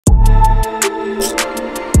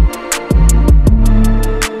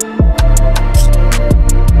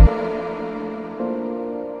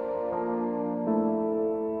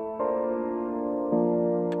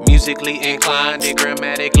musically inclined and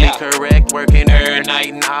grammatically correct. Working her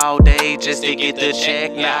night and all day just to get the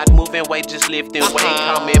check. Not moving weight, just lifting weight,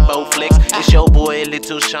 coming both flicks. It's your boy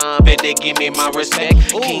Little Sean, better give me my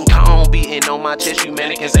respect. King Kong beating on my chest, you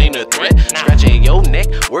mannequins ain't a threat. Scratching your neck,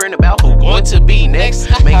 worrying about who going to be next.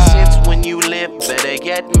 Makes sense when you limp, better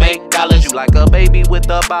yet make dollars. You like a baby with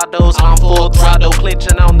the bottles, I'm full throttle,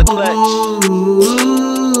 clenching on the clutch.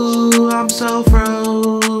 Ooh, I'm so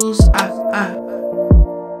froze.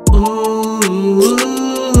 Ooh,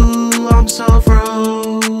 I'm so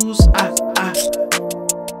froze.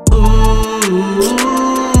 Ooh,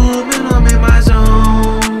 man, I'm in my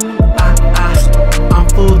zone. I'm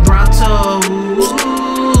full throttle.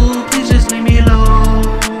 Ooh, please just leave me alone.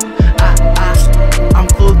 I'm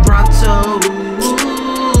full throttle.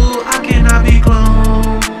 Ooh, I cannot be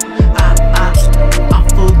cloned. I'm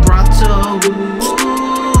full throttle.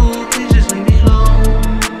 Ooh, please just leave me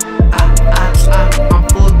alone. I'm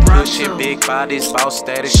full throttle. Shit, big bodies, boss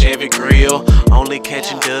status, Chevy grill. Only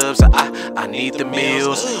catching dubs, I need the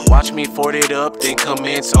meals. Watch me fort it up, then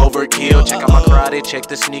commence overkill. Check out my karate, check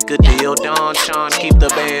the sneaker deal. Don Sean, keep the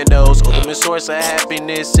bandos. Ultimate source of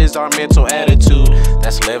happiness is our mental attitude.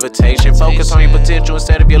 That's levitation. Focus on your potential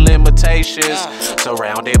instead of your limitations.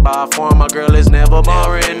 Surrounded by form, my girl is never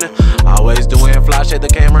boring. Always doing fly shit, the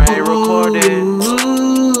camera ain't recording.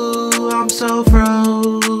 Ooh, I'm so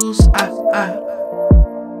froze.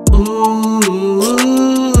 Ooh,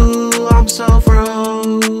 I'm so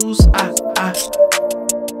froze.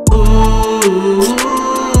 Ooh,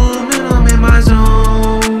 man, I'm in my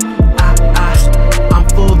zone. I'm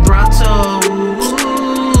full throttle.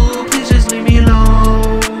 Ooh, please just leave me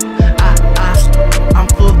alone. I'm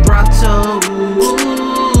full throttle.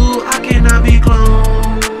 Ooh, I cannot be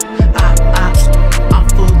cloned. I'm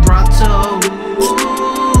full throttle.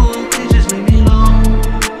 Ooh, please just leave me alone.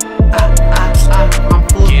 I'm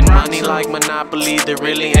full Getting throttle. money like Monopoly, there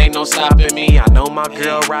really ain't no stopping me. I know my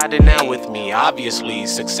girl riding out with me. Obviously,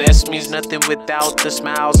 success means nothing without the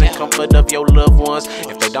smiles and comfort of your loved ones.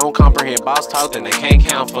 If they don't comprehend boss talk, then they can't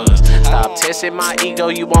count funds. Stop testing my ego,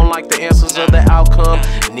 you won't like the answers of the outcome.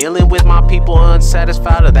 Kneeling with my people,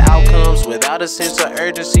 unsatisfied of the outcomes. Without a sense of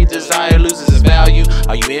urgency, desire loses its value.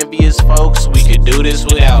 Are you envious, folks? We could do this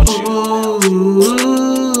without you.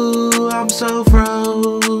 Ooh, I'm so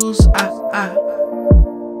froze.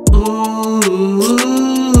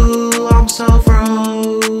 Ooh.